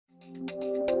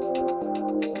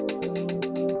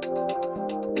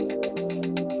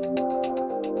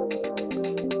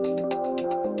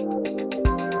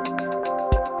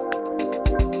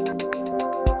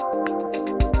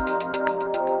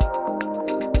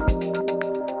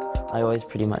I always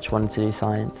pretty much wanted to do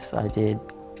science. I did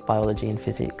biology and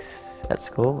physics at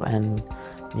school, and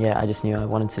yeah, I just knew I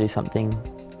wanted to do something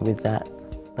with that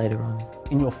later on.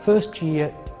 In your first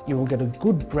year, you will get a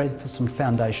good breadth of some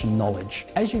foundation knowledge.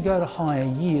 As you go to higher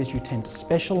years, you tend to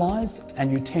specialise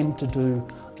and you tend to do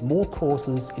more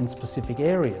courses in specific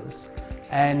areas,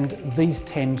 and these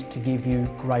tend to give you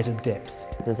greater depth.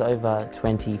 There's over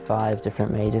 25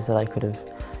 different majors that I could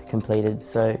have completed,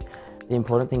 so the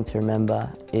important thing to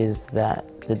remember is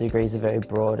that the degrees are very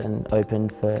broad and open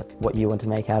for what you want to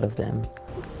make out of them.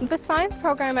 The science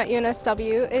program at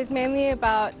UNSW is mainly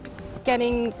about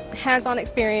getting hands-on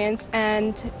experience,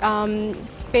 and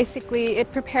basically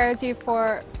it prepares you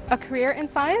for a career in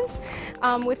science.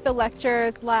 With the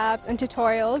lectures, labs and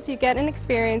tutorials, you get an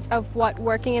experience of what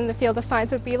working in the field of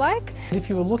science would be like. If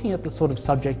you were looking at the sort of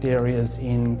subject areas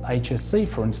in HSC,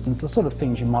 for instance, the sort of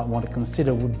things you might want to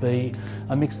consider would be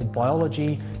a mix of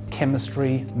biology,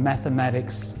 chemistry,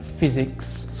 mathematics, physics.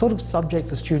 Sort of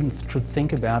subjects a student should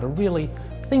think about are really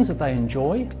things that they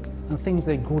enjoy and things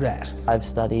they're good at. I've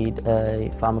studied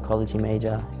a pharmacology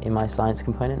major in my science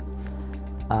component,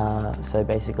 so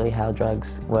basically how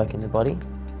drugs work in the body,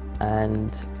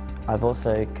 and I've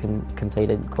also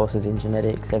completed courses in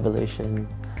genetics, evolution,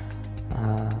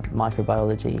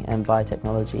 microbiology and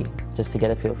biotechnology, just to get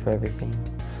a feel for everything.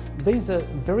 These are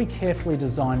very carefully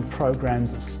designed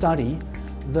programs of study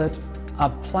that are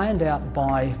planned out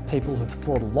by people who've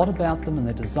thought a lot about them, and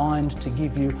they're designed to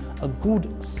give you a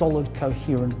good, solid,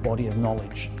 coherent body of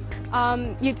knowledge.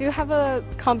 You do have a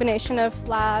combination of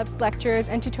labs, lectures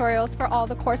and tutorials for all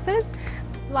the courses.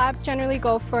 Labs generally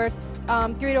go for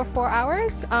 3 to 4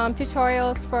 hours,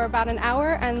 tutorials for about an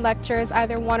hour, and lectures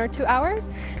either 1 or 2 hours.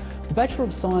 The Bachelor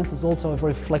of Science is also a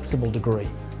very flexible degree.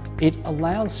 It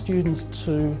allows students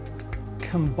to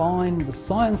combine the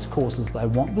science courses they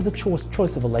want with a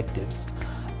choice of electives.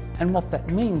 And what that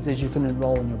means is you can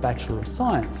enrol in a Bachelor of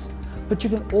Science, but you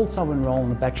can also enrol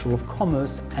in a Bachelor of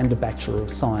Commerce and a Bachelor of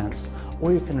Science,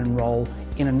 or you can enrol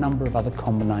in a number of other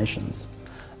combinations.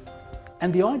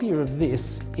 And the idea of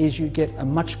this is you get a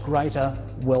much greater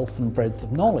wealth and breadth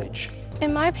of knowledge.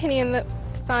 In my opinion, the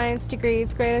science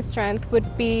degree's greatest strength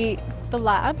would be the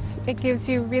labs. It gives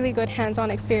you really good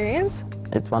hands-on experience.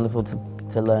 It's wonderful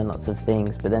to learn lots of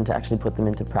things, but then to actually put them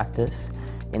into practice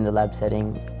in the lab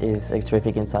setting is a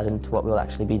terrific insight into what we'll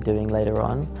actually be doing later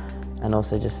on, and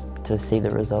also just to see the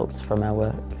results from our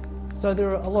work. So there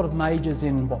are a lot of majors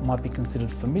in what might be considered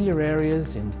familiar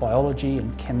areas, in biology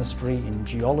and chemistry, in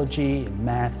geology, in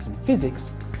maths and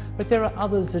physics, but there are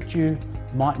others that you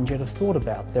mightn't yet have thought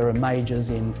about. There are majors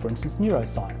in, for instance,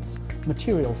 neuroscience,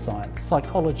 material science,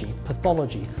 psychology,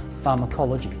 pathology,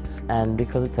 pharmacology. And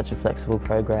because it's such a flexible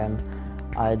program,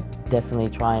 I definitely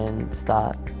try and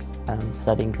start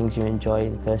studying things you enjoy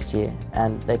in the first year,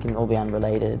 and they can all be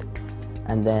unrelated,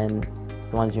 and then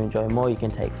the ones you enjoy more you can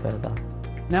take further.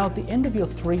 Now at the end of your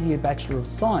 3-year Bachelor of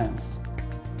Science,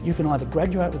 you can either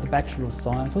graduate with a Bachelor of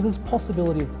Science, or there's a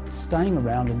possibility of staying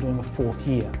around and doing a 4th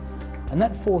year. And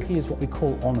that 4th year is what we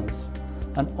call honours.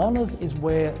 And honours is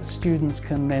where students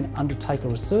can then undertake a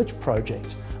research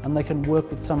project, and they can work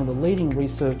with some of the leading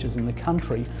researchers in the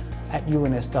country at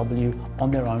UNSW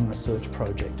on their own research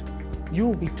project. You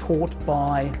will be taught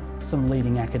by some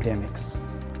leading academics.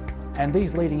 And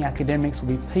these leading academics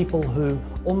will be people who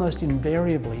almost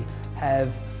invariably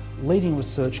have leading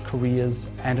research careers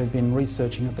and have been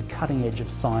researching at the cutting edge of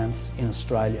science in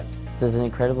Australia. There's an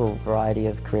incredible variety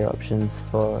of career options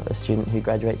for a student who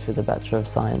graduates with a Bachelor of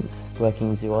Science, working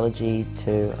in zoology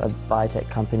to a biotech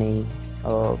company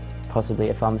or possibly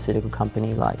a pharmaceutical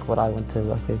company like what I want to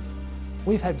work with.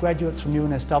 We've had graduates from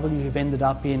UNSW who've ended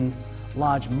up in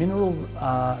large mineral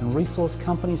and resource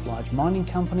companies, large mining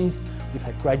companies. We've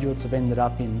had graduates who've ended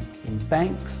up in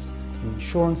banks, in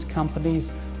insurance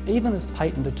companies, even as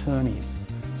patent attorneys.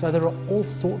 So there are all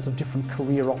sorts of different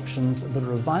career options that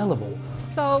are available.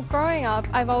 So growing up,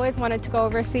 I've always wanted to go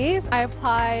overseas. I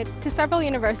applied to several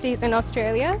universities in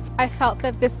Australia. I felt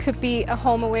that this could be a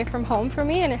home away from home for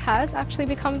me, and it has actually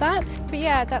become that. But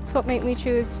yeah, that's what made me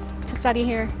choose to study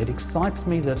here. It excites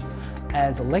me that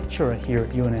as a lecturer here at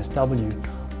UNSW,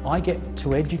 I get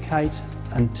to educate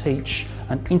and teach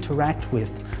and interact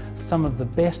with some of the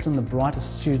best and the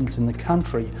brightest students in the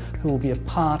country who will be a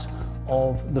part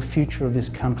of the future of this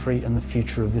country and the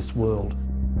future of this world.